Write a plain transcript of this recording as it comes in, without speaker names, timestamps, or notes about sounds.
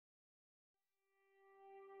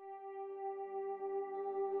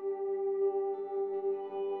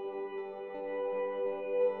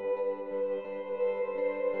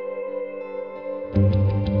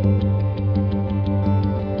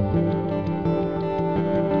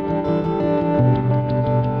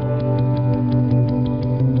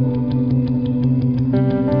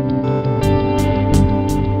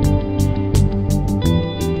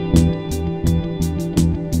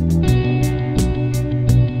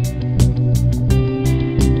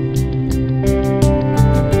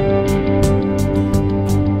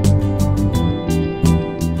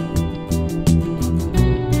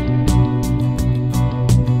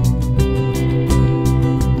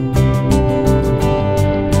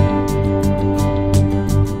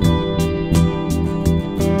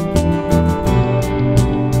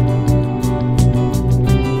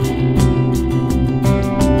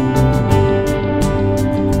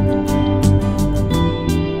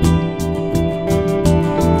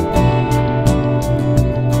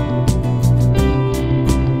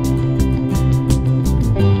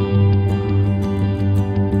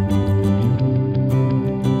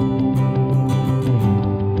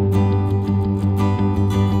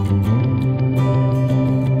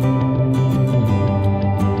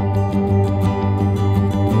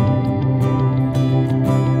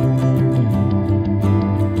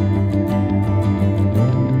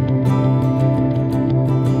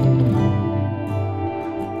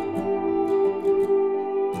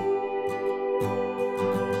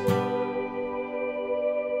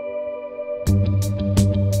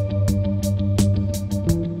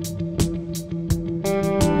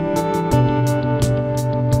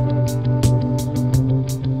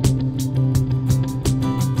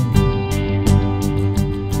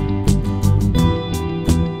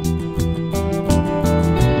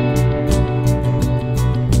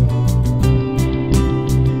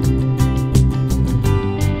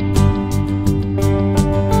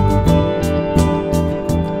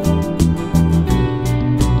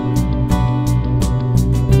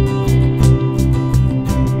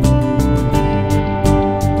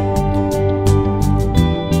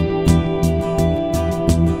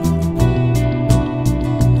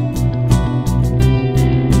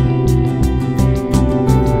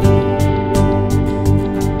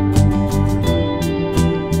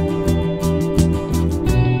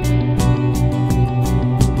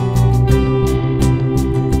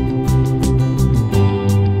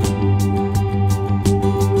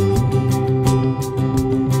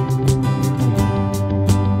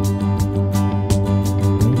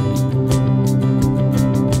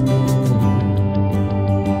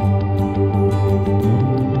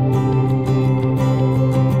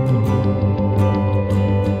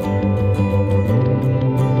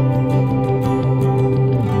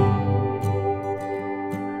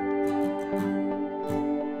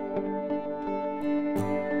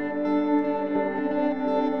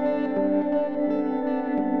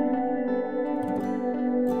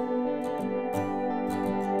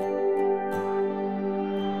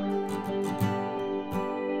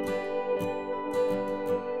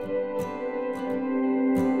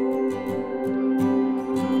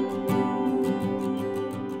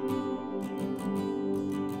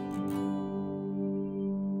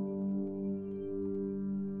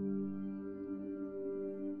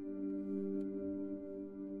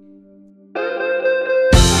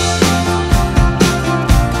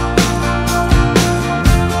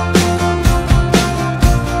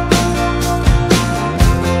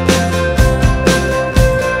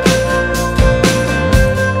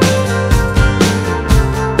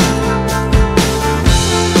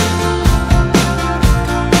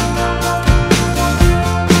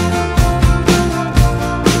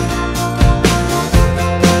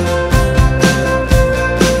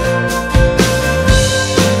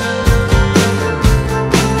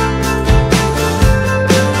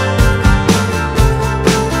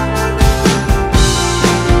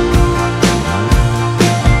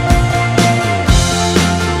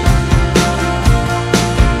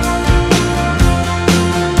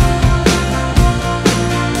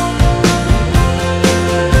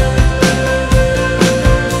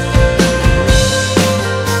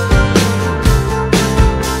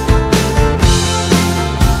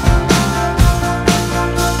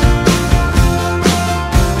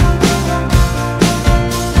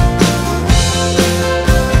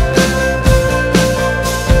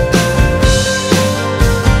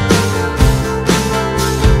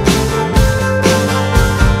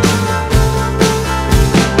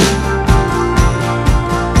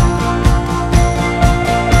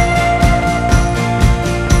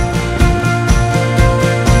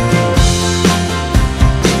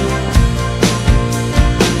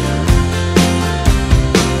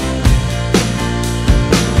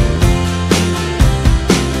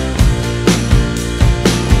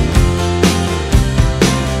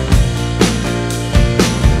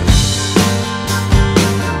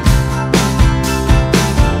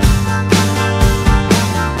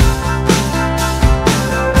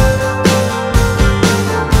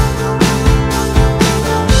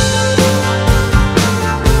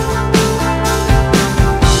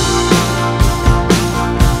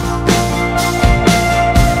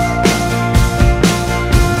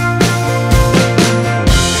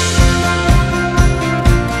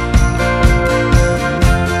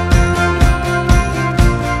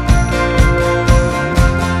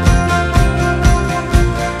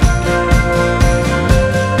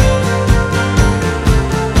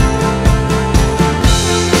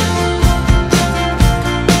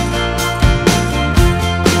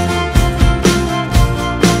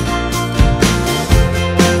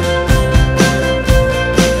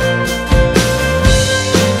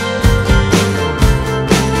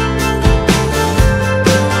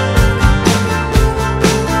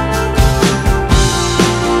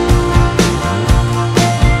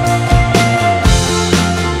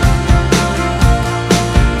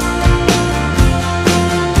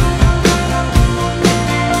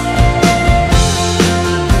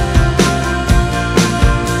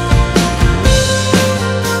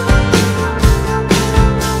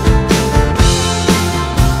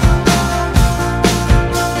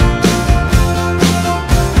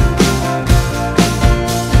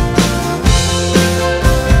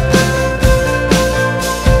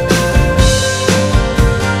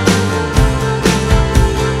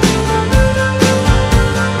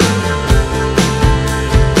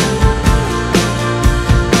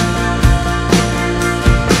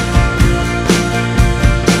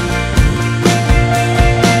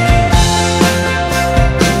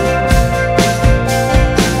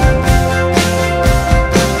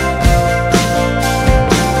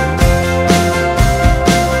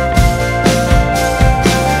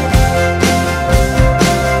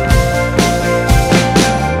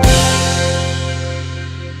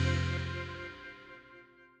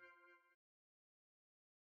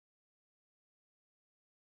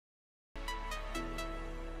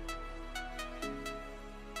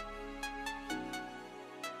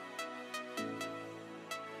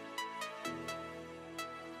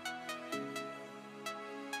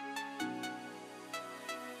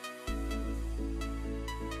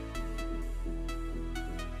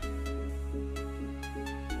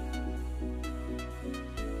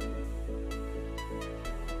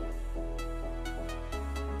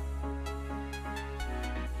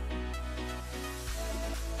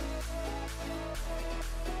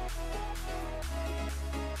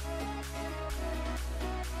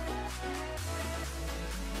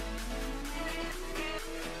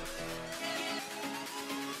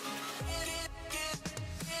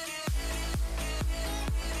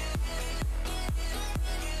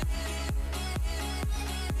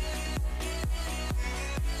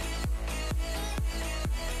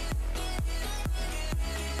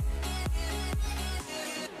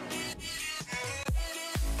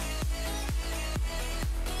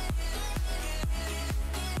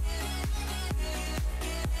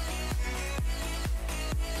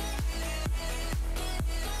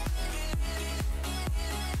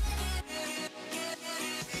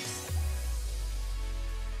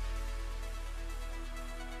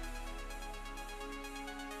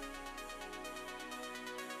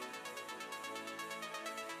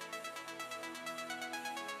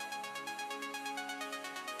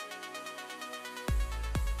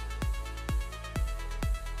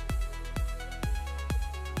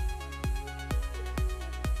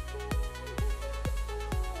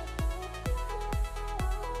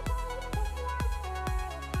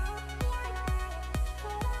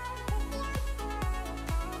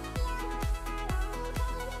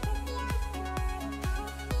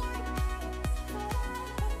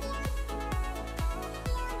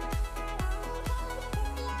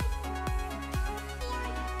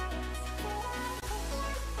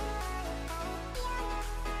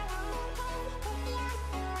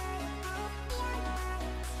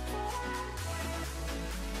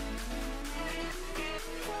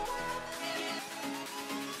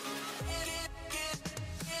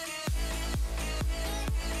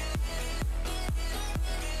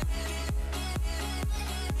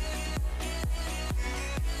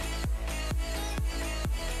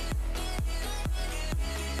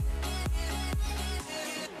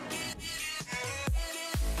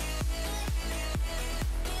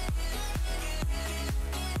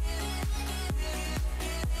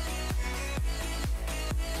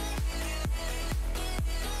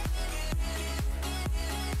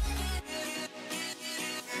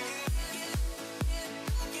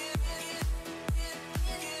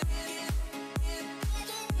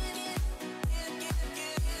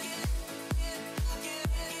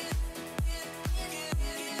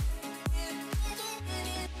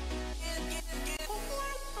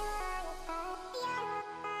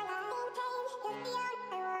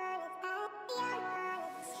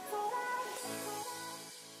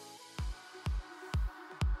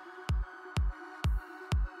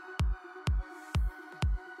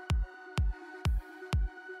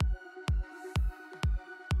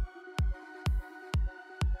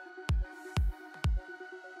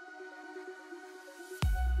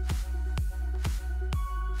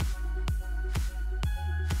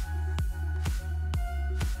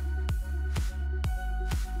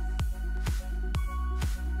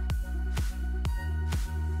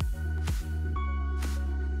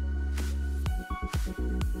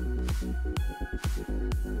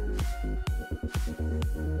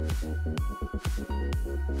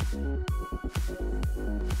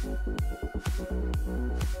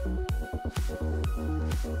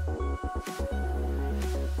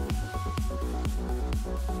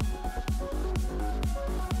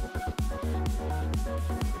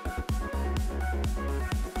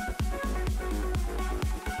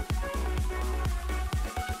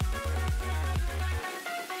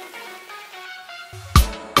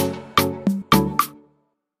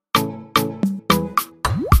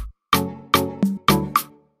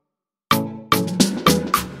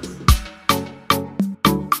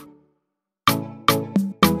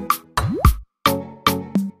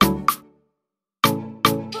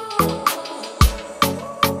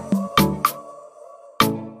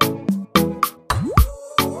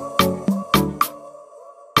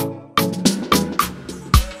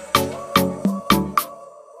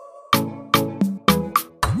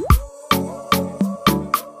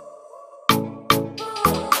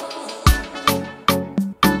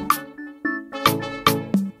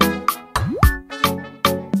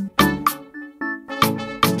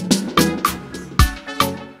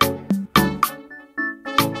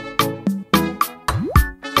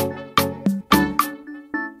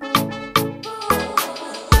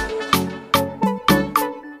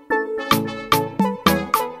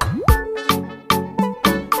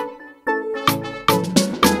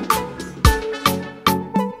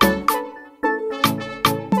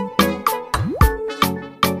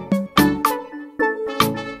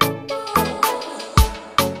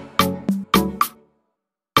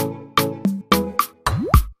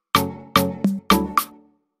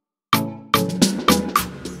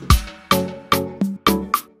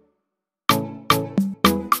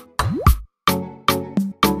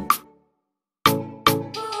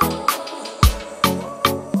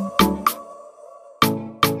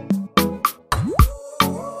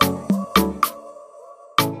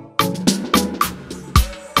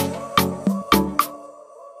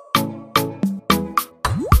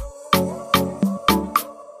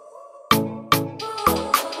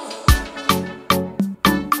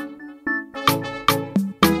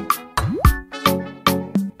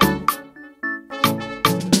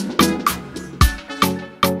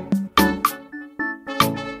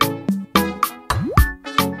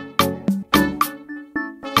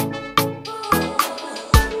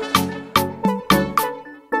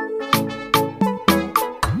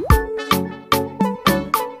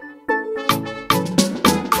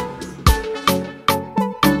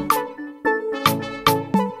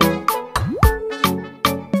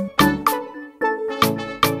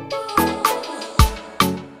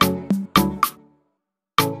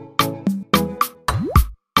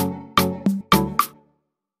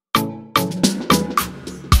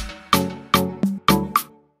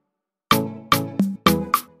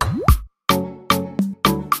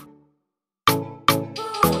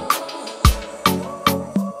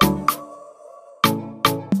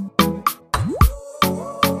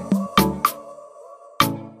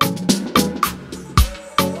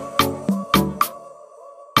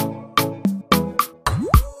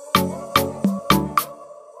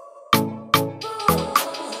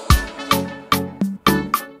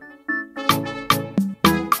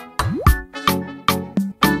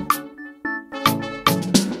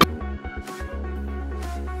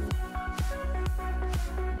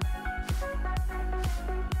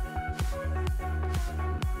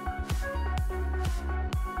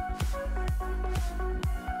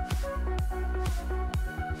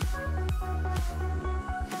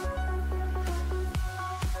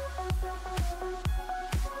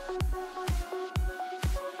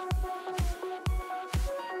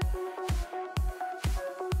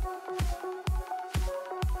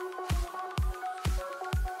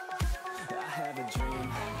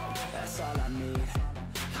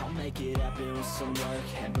make it happen with some work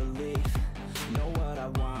and belief. Know what I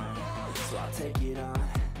want, so I'll take it on.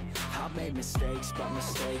 I've made mistakes, but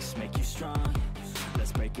mistakes make you strong.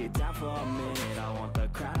 Let's break it down for a minute. I want the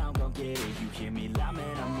crown, I'm gon' get it. You hear me loud,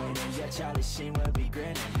 man, I'm winning. Yeah, Charlie Sheen will be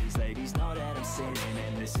grinning. These ladies know that I'm sinning,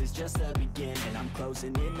 and this is just the beginning. I'm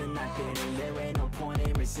closing in the ninth inning. There ain't no point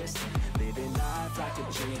in resisting. Living life like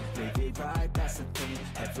a dream, live it right, that's the thing.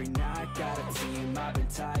 Every night got a team, I've been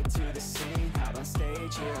tied to the scene. Out on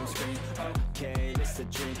stage, here on screen. Okay, it's a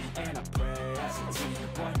dream, and I pray as a team.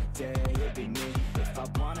 One day it'll be me. If I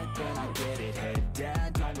want it, then I get it. Head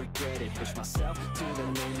down, don't regret it. Push myself to the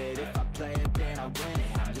limit. If I play it, then I win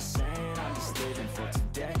it. I'm just saying, I'm just living for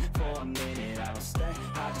today. For a minute, I don't stay,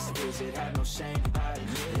 I just visit. Have no shame, I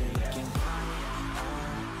admit it. Looking right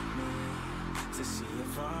at me to see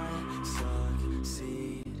if I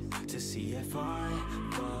succeed. to see if I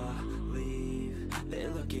believe. They're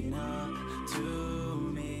looking up to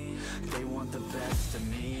me. They want the best of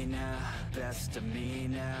me now, best of me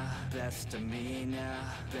now, best of me now,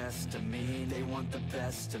 best of me. They want the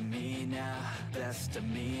best of me now, best of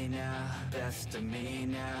me now, best of me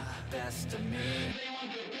now, best of me. They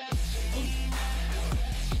want the best of me.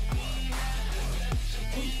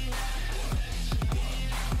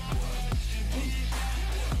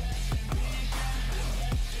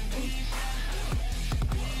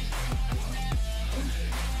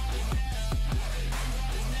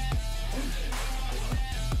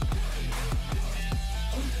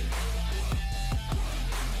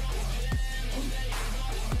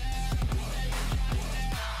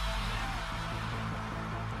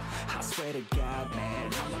 Swear to God,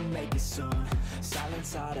 man, I'ma make it soon.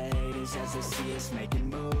 Silence all the haters as they see us making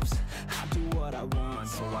moves. I do what I want,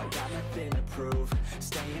 so I got nothing to prove.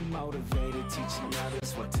 Staying motivated, teaching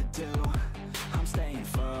others what to do. I'm staying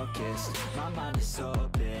focused, my mind is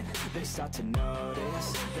open. They start to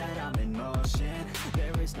notice that I'm in motion.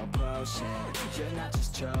 There is no potion, you're not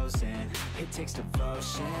just chosen. It takes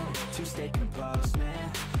devotion to stay composed,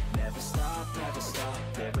 man. Never stop,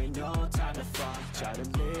 there ain't no time to fall. Try to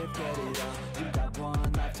live, get it all, you got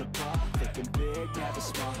one life to ball. Thinking big, never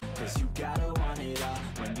small, cause you gotta want it all.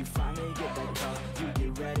 When you finally get that call, you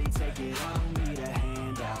get ready, take it on. Need a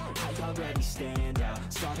handout, I already stand out.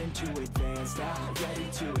 Starting to advance now, ready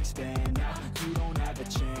to expand now. You don't have a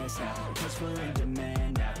chance now, cause we're in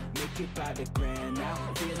demand now. Make it by the grand now,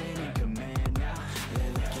 feeling in command now.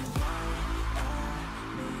 They're looking right at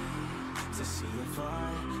me to see if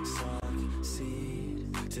I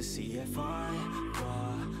succeed, to see if I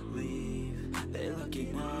believe. They're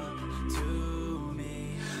looking up to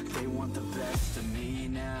me. They want the best of me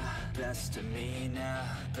now, best of me now,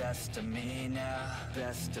 best of me now,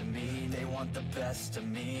 best of me. They want the best of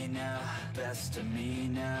me now, best of me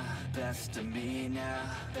now, best of me now,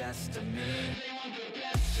 best of me. They want the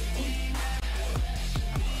best of me.